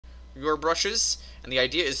your brushes, and the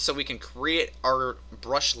idea is so we can create our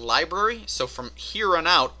brush library. So from here on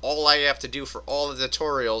out, all I have to do for all the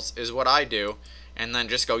tutorials is what I do, and then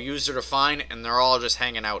just go user define, and they're all just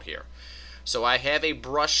hanging out here. So I have a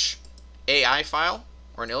brush AI file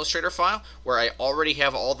or an Illustrator file where I already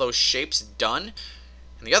have all those shapes done.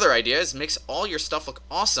 And the other idea is makes all your stuff look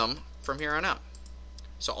awesome from here on out.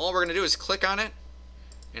 So all we're going to do is click on it,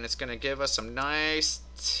 and it's going to give us some nice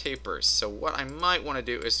tapers. So what I might want to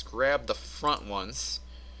do is grab the front ones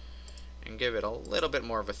and give it a little bit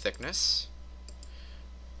more of a thickness.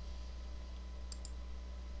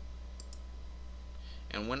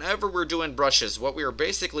 And whenever we're doing brushes, what we are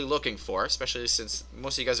basically looking for, especially since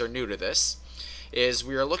most of you guys are new to this, is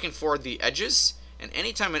we are looking for the edges. And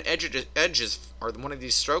anytime an edge is, or one of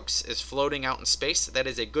these strokes is floating out in space, that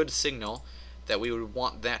is a good signal that we would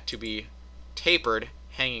want that to be tapered,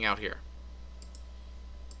 hanging out here.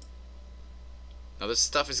 Now this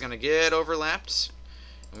stuff is going to get overlapped,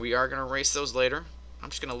 and we are going to erase those later. I'm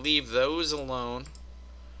just going to leave those alone.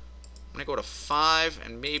 I'm going to go to 5,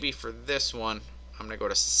 and maybe for this one, I'm going to go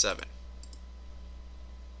to 7.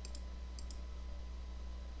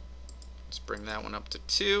 Let's bring that one up to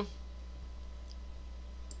 2.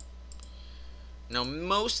 Now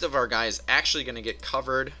most of our guy is actually going to get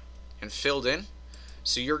covered and filled in.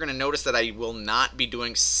 So you're going to notice that I will not be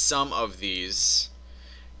doing some of these.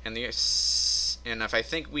 And if I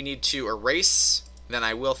think we need to erase, then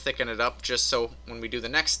I will thicken it up just so when we do the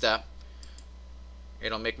next step,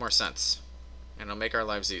 it'll make more sense. And it'll make our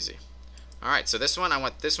lives easy. Alright, so this one, I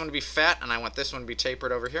want this one to be fat, and I want this one to be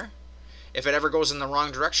tapered over here. If it ever goes in the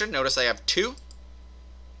wrong direction, notice I have 2.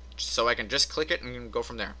 So I can just click it and go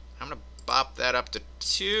from there. I'm going to bop that up to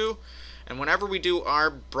 2. And whenever we do our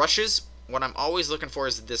brushes, what I'm always looking for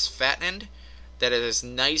is this fat end, that it is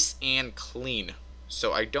nice and clean.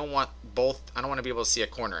 So I don't want both, I don't want to be able to see a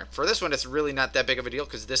corner. For this one, it's really not that big of a deal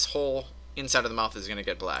because this whole inside of the mouth is going to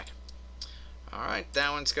get black. Alright,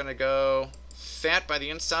 that one's going to go fat by the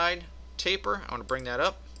inside, taper. I want to bring that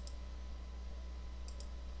up.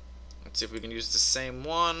 Let's see if we can use the same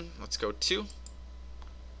one. Let's go 2.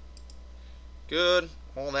 Good.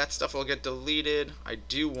 All that stuff will get deleted. I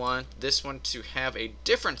do want this one to have a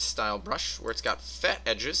different style brush where it's got fat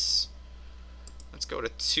edges. Let's go to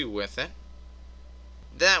 2 with it.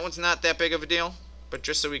 That one's not that big of a deal, but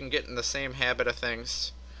just so we can get in the same habit of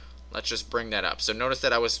things, let's just bring that up. So notice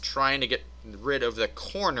that I was trying to get rid of the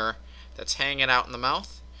corner that's hanging out in the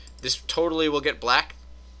mouth. This totally will get black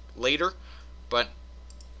later, but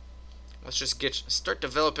let's just start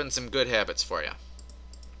developing some good habits for you.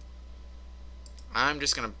 I'm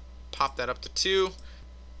just going to pop that up to 2.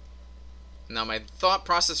 Now my thought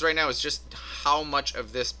process right now is just how much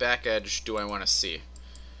of this back edge do I want to see.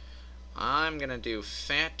 I'm going to do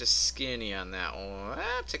fat to skinny on that one.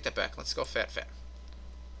 Take that back. Let's go fat, fat.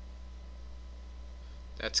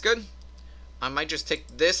 That's good. I might just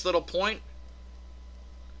take this little point,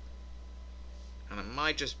 and I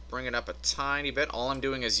might just bring it up a tiny bit. All I'm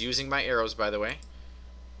doing is using my arrows, by the way.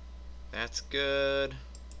 That's good.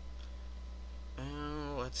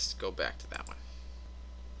 Let's go back to that one.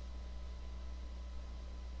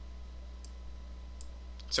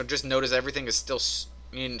 So just notice everything is still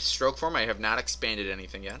in stroke form. I have not expanded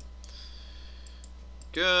anything yet.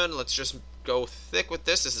 Good. Let's just go thick with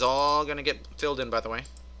this. This is all going to get filled in, by the way.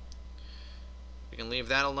 We can leave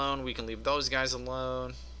that alone. We can leave those guys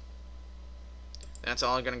alone. That's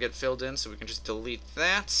all going to get filled in, so we can just delete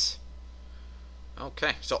that.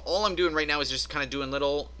 Okay, so all I'm doing right now is just kind of doing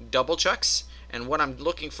little double checks. And what I'm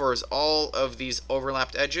looking for is all of these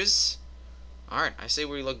overlapped edges. Alright, I say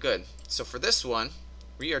we look good. So for this one,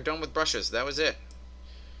 we are done with brushes. That was it.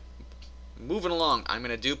 Moving along, I'm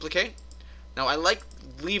going to duplicate. Now I like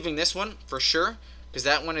leaving this one for sure, because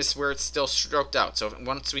that one is where it's still stroked out. So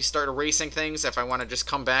once we start erasing things, if I want to just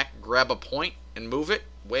come back, grab a point, and move it,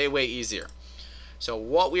 way easier. So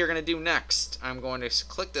what we are going to do next, I'm going to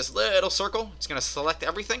click this little circle. It's going to select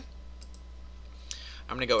everything.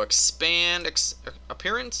 I'm going to go expand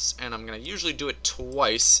appearance, and I'm going to usually do it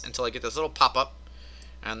twice until I get this little pop-up,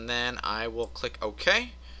 and then I will click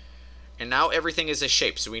OK. And now everything is a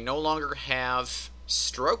shape, so we no longer have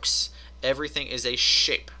strokes. Everything is a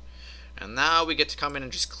shape. And now we get to come in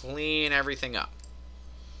and just clean everything up.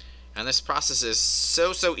 And this process is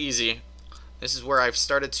so easy. This is where I've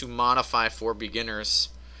started to modify for beginners,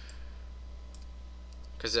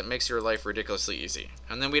 because it makes your life ridiculously easy.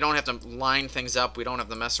 And then we don't have to line things up. We don't have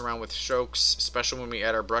to mess around with strokes, especially when we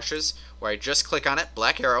add our brushes, where I just click on it,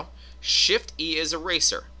 black arrow, Shift E is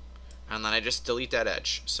eraser, and then I just delete that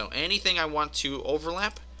edge. So anything I want to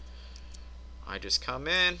overlap, I just come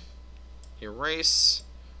in, erase,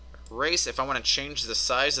 erase. If I want to change the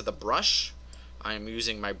size of the brush, I am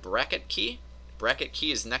using my bracket key. Bracket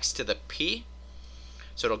key is next to the P.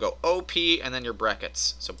 So it'll go OP and then your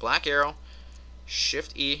brackets. So black arrow,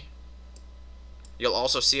 Shift E. You'll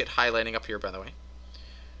also see it highlighting up here, by the way.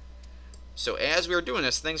 So as we are doing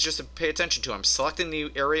this, things just to pay attention to. I'm selecting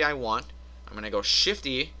the area I want. I'm going to go Shift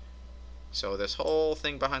E. So this whole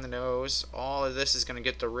thing behind the nose, all of this is going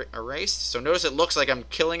to get erased. So notice it looks like I'm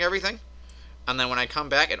killing everything. And then when I come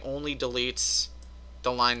back, it only deletes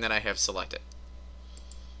the line that I have selected.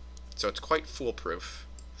 So it's quite foolproof.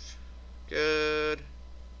 Good.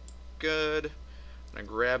 Good. I'm going to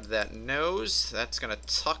grab that nose. That's going to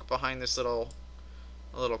tuck behind this little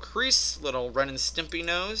crease, little Ren and Stimpy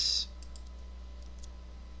nose.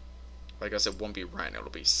 I guess it won't be Ren, it'll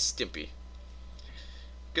be Stimpy.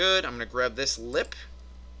 Good. I'm going to grab this lip.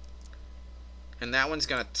 And that one's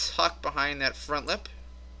going to tuck behind that front lip.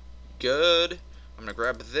 Good. I'm going to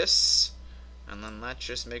grab this. And then let's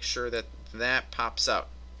just make sure that that pops out.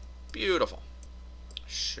 Beautiful.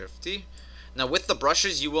 Shifty. Now with the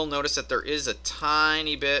brushes, you will notice that there is a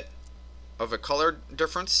tiny bit of a color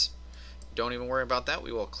difference. Don't even worry about that.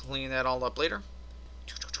 We will clean that all up later.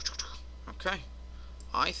 Okay.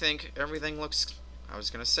 I think everything looks... I was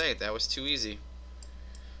going to say, that was too easy.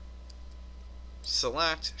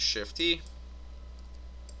 Select, Shift E.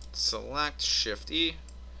 Select, Shift E.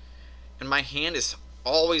 And my hand is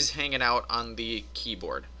always hanging out on the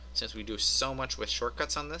keyboard, since we do so much with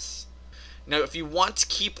shortcuts on this. Now, if you want to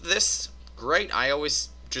keep this, great. I always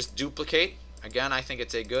just duplicate. Again, I think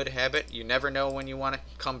it's a good habit. You never know when you want to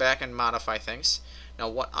come back and modify things. Now,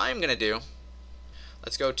 what I'm going to do,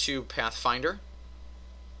 let's go to Pathfinder.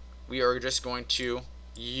 We are just going to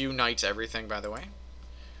unite everything, by the way.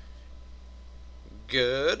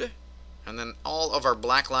 Good. And then all of our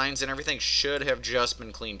black lines and everything should have just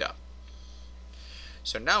been cleaned up.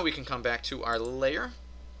 So now we can come back to our layer.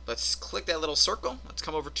 Let's click that little circle. Let's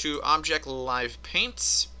come over to Object Live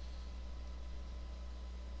Paints.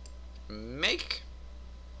 Make.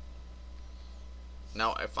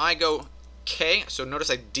 Now if I go K, so notice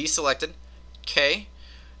I deselected K.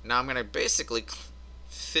 Now I'm going to basically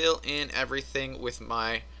fill in everything with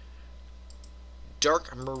my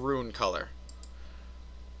dark maroon color.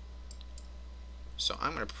 So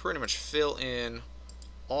I'm going to pretty much fill in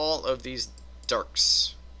all of these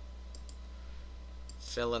darks.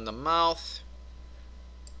 Fill in the mouth.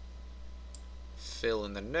 Fill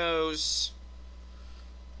in the nose.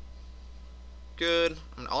 Good.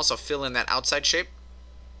 I'm going to also fill in that outside shape.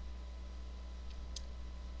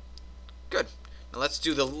 Good. Now let's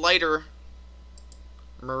do the lighter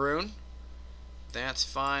maroon. That's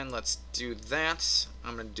fine. Let's do that.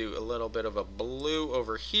 I'm going to do a little bit of a blue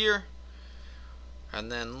over here. And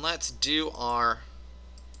then let's do our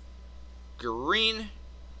green.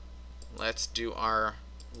 Let's do our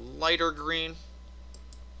lighter green.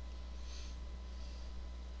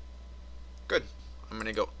 Good. I'm going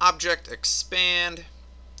to go Object, Expand,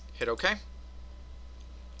 hit OK.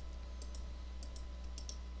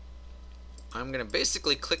 I'm going to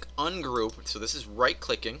basically click Ungroup. So this is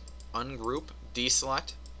right-clicking, Ungroup,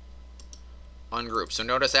 Deselect, Ungroup. So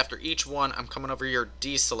notice after each one, I'm coming over here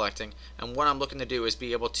deselecting, and what I'm looking to do is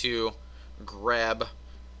be able to grab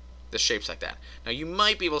the shapes like that. Now you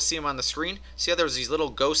might be able to see them on the screen. See how there's these little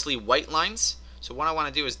ghostly white lines? So what I want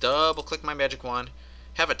to do is double-click my magic wand,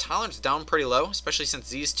 have a tolerance down pretty low, especially since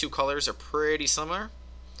these two colors are pretty similar.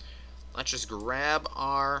 Let's just grab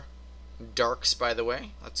our darks, by the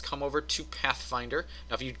way. Let's come over to Pathfinder.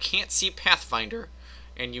 Now if you can't see Pathfinder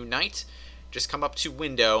and Unite, just come up to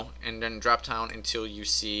Window and then drop down until you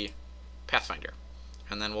see Pathfinder.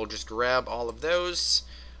 And then we'll just grab all of those.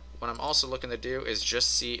 What I'm also looking to do is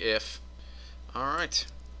just see if... Alright.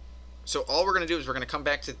 So all we're going to do is we're going to come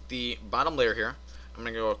back to the bottom layer here. I'm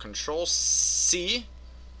going to go Control C.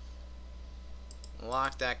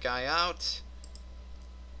 Lock that guy out.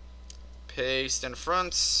 Paste in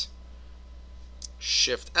front.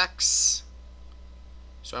 Shift X.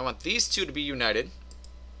 So I want these two to be united.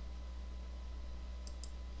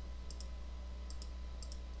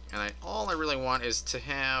 And all I really want is to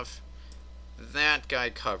have that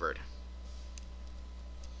guy covered.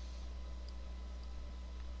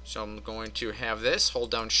 So I'm going to have this,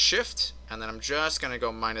 hold down Shift, and then I'm just going to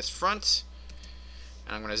go minus front.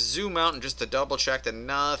 And I'm going to zoom out and just to double check that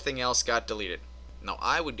nothing else got deleted. Now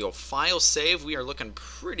I would go File, Save. We are looking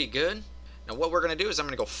pretty good. Now what we're going to do is I'm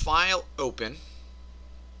going to go File, Open.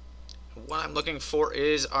 What I'm looking for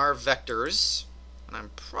is our vectors. And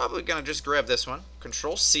I'm probably going to just grab this one.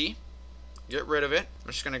 Control C. Get rid of it.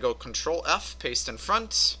 I'm just going to go Control F. Paste in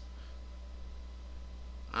front.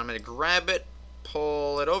 I'm going to grab it.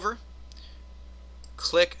 Pull it over.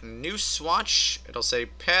 click New Swatch. It'll say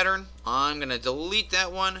Pattern. I'm going to delete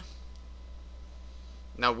that one.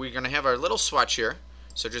 Now we're going to have our little swatch here.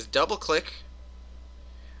 So just double click.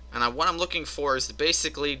 And what I'm looking for is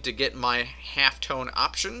basically to get my halftone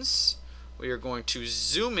options. We are going to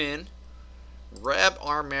zoom in, grab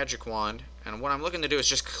our magic wand, and what I'm looking to do is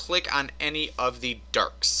just click on any of the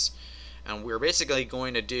darks. And we're basically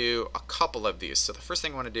going to do a couple of these. So the first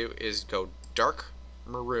thing I want to do is go dark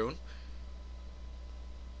maroon,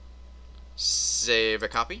 save a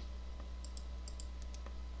copy,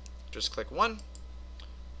 just click one,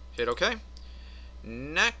 hit OK.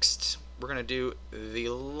 Next we're going to do the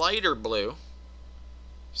lighter blue,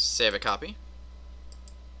 save a copy,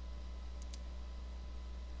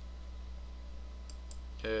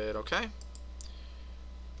 hit OK.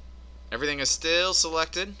 Everything is still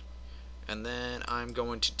selected, and then I'm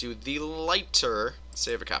going to do the lighter,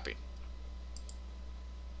 save a copy.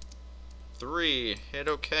 3, hit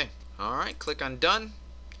OK. Alright, click on done.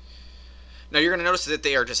 Now you're going to notice that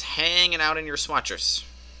they are just hanging out in your swatchers.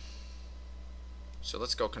 So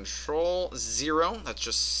let's go Control 0. Let's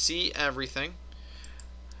just see everything.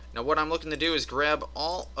 Now what I'm looking to do is grab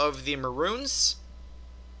all of the maroons.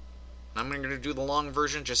 I'm going to do the long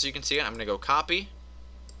version just so you can see it. I'm going to go copy.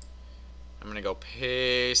 I'm going to go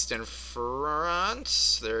paste in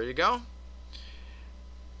front. There you go.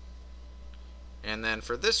 And then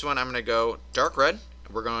for this one, I'm going to go dark red.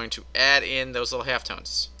 We're going to add in those little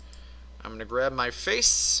halftones. I'm going to grab my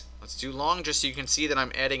face. Let's do long just so you can see that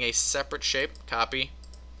I'm adding a separate shape. Copy.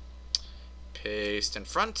 Paste in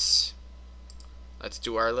front. Let's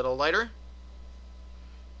do our little lighter.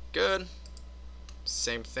 Good.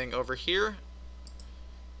 Same thing over here.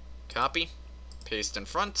 Copy. Paste in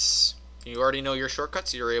front. You already know your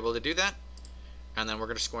shortcuts. You're able to do that. And then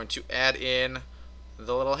we're just going to add in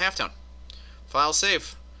the little halftone. File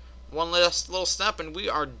save. One last little step and we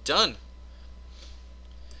are done.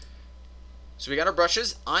 So we got our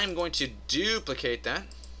brushes. I'm going to duplicate that.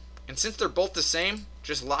 And since they're both the same,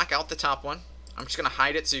 just lock out the top one. I'm just going to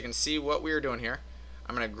hide it so you can see what we are doing here.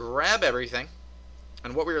 I'm going to grab everything.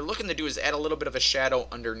 And what we are looking to do is add a little bit of a shadow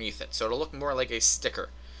underneath it. So it'll look more like a sticker.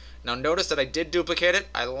 Now notice that I did duplicate it.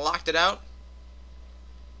 I locked it out.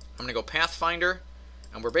 I'm going to go Pathfinder.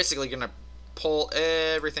 And we're basically going to pull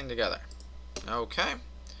everything together. Okay.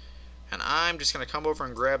 And I'm just going to come over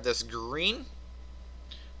and grab this green.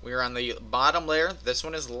 We are on the bottom layer. This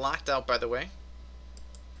one is locked out, by the way.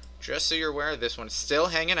 Just so you're aware, this one's still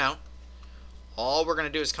hanging out. All we're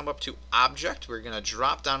going to do is come up to Object. We're going to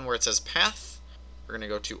drop down where it says Path. We're going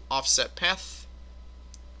to go to Offset Path.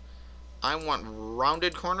 I want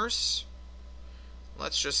rounded corners.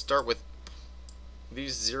 Let's just start with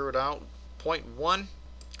these zeroed out. 0.1.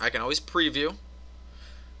 I can always preview.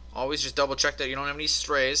 Always just double check that you don't have any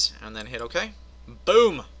strays. And then hit OK.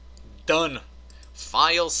 Boom! Done.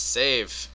 File save.